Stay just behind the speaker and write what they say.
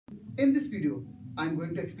In this video, I am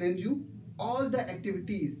going to explain to you all the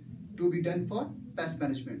activities to be done for pest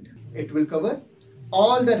management. It will cover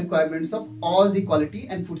all the requirements of all the quality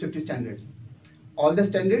and food safety standards. All the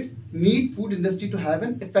standards need food industry to have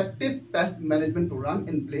an effective pest management program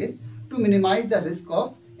in place to minimize the risk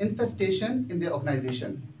of infestation in their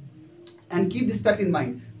organization. And keep this fact in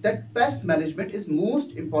mind that pest management is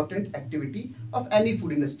most important activity of any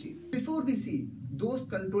food industry. Before we see those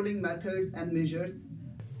controlling methods and measures,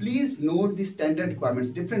 please note the standard requirements,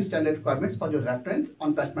 different standard requirements for your reference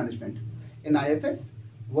on pest management. In IFS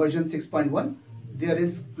version 6.1, there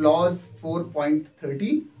is clause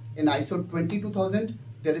 4.13. In ISO 22000,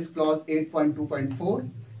 there is clause 8.2.4.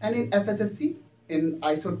 And in FSSC, in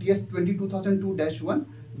ISO TS 22002-1,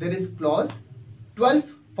 there is clause 12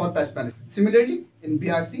 for pest management. Similarly, in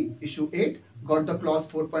BRC issue 8, got the clause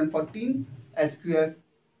 4.14, SQF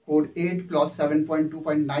code 8, clause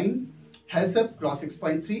 7.2.9, HACCP clause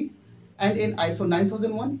 6.3, and in ISO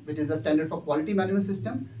 9001, which is the standard for quality management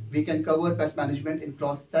system, we can cover pest management in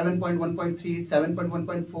clause 7.1.3,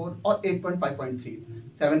 7.1.4 or 8.5.3.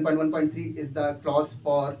 7.1.3 is the clause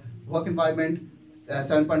for work environment,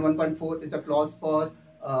 7.1.4 is the clause for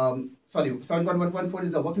 7.1.4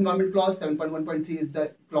 is the work environment clause, 7.1.3 is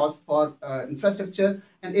the clause for infrastructure,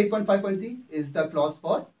 and 8.5.3 is the clause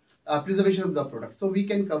for preservation of the product. So we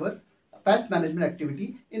can cover pest management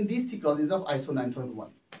activity in these three clauses of ISO 9001.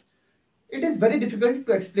 It is very difficult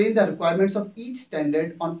to explain the requirements of each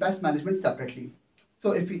standard on pest management separately.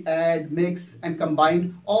 So if we add, mix and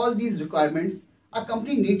combine all these requirements, a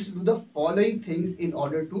company needs to do the following things in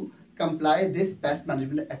order to comply this pest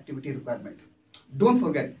management activity requirement. Don't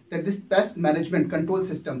forget that this pest management control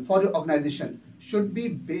system for your organization should be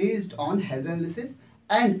based on hazard analysis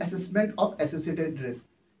and assessment of associated risks,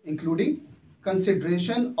 including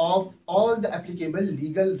consideration of all the applicable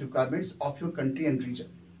legal requirements of your country and region.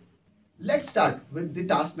 Let's start with the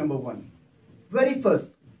task number 1. Very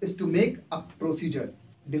first is to make a procedure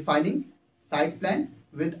defining site plan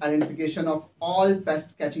with identification of all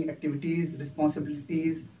pest catching activities,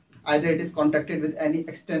 responsibilities, either it is contracted with any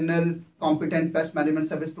external competent pest management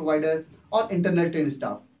service provider or internal trained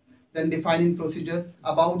staff. Then defining procedure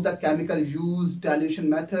about the chemical use, dilution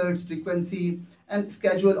methods, frequency and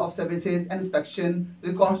schedule of services, inspection,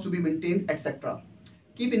 records to be maintained, etc.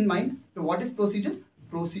 Keep in mind, so what is procedure?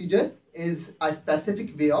 Procedure is a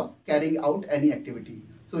specific way of carrying out any activity.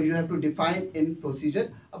 So you have to define in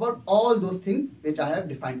procedure about all those things which I have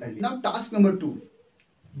defined earlier. Now task number 2.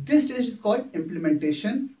 This stage is called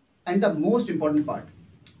implementation and the most important part.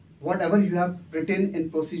 Whatever you have written in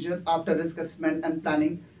procedure after risk assessment and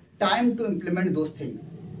planning, time to implement those things.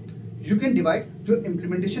 You can divide your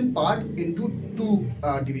implementation part into two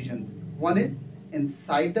divisions. One is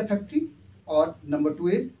inside the factory or number 2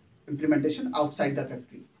 is implementation outside the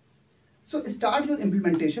factory. So start your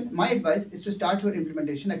implementation. My advice is to start your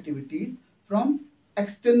implementation activities from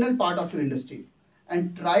external part of your industry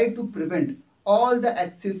and try to prevent all the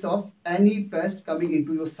access of any pest coming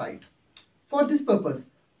into your site. For this purpose,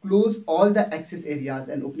 close all the access areas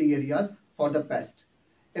and opening areas for the pest.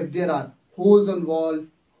 If there are holes on wall,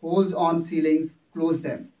 holes on ceilings, close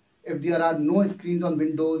them. If there are no screens on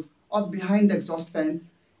windows or behind the exhaust fans,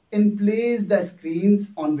 in place the screens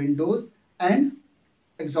on windows and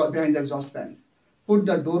behind the exhaust fans. Put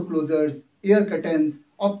the door closers, air curtains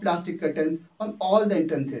or plastic curtains on all the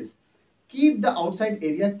entrances. Keep the outside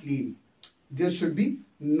area clean. There should be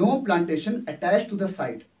no plantation attached to the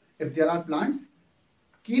site. If there are plants,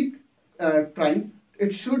 keep trying.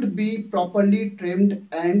 It should be properly trimmed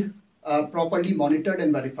and properly monitored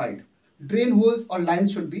and verified. Drain holes or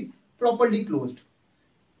lines should be properly closed.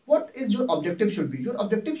 What is your objective should be? Your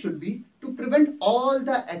objective should be to prevent all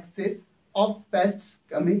the access of pests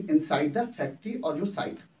coming inside the factory or your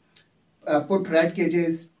site. Put rat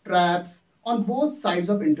cages, traps on both sides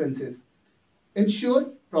of entrances. Ensure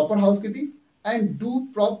proper housekeeping and do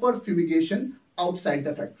proper fumigation outside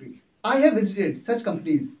the factory. I have visited such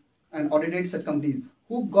companies and audited such companies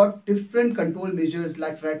who got different control measures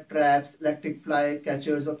like rat traps, electric fly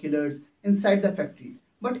catchers or killers inside the factory,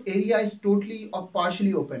 but area is totally or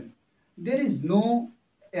partially open. There is no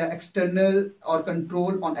external or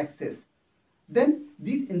control on access. Then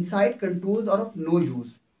these inside controls are of no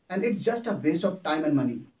use and it's just a waste of time and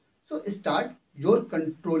money. So start your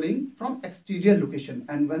controlling from exterior location,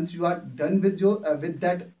 and once you are done with your with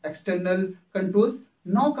that external controls,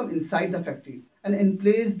 now come inside the factory and in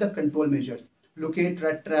place the control measures. Locate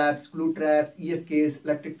rat traps, glue traps, EFKs,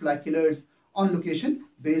 electric fly killers on location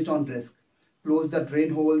based on risk. Close the drain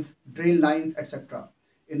holes, drain lines, etc.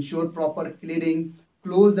 Ensure proper cleaning.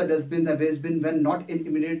 Close the dustbin, the waste bin when not in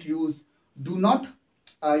immediate use. Do not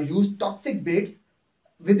use toxic baits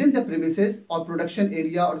within the premises or production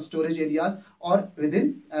area or storage areas or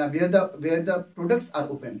within where the products are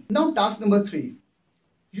open. Now task number 3.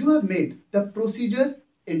 You have made the procedure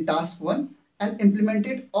in task 1 and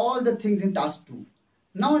implemented all the things in task 2.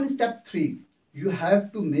 Now in step 3, you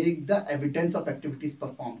have to make the evidence of activities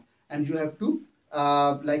performed, and you have to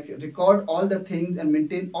record all the things and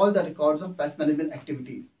maintain all the records of pest management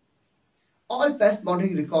activities. All pest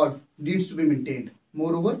monitoring records needs to be maintained.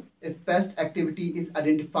 Moreover, if pest activity is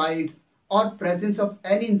identified or presence of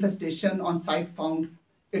any infestation on site found,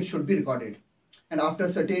 it should be recorded. And after a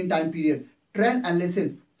certain time period, trend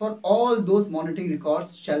analysis for all those monitoring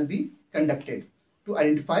records shall be conducted to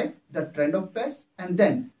identify the trend of pests and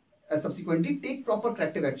then subsequently take proper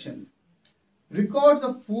corrective actions. Records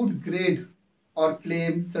of food grade or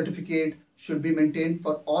claim certificate should be maintained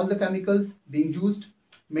for all the chemicals being used.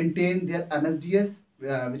 Maintain their MSDS,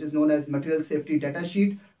 which is known as Material Safety Data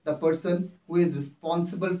Sheet. The person who is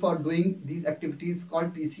responsible for doing these activities is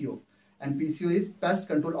called PCO, and PCO is Pest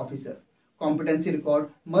Control Officer. Competency record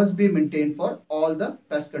must be maintained for all the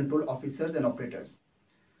pest control officers and operators.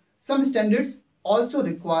 Some standards also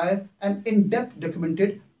require an in-depth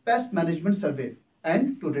documented pest management survey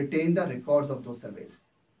and to retain the records of those surveys.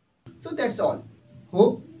 So that's all.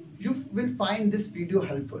 Hope you will find this video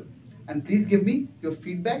helpful, and please give me your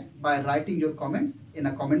feedback by writing your comments in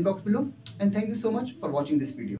a comment box below, and thank you so much for watching this video.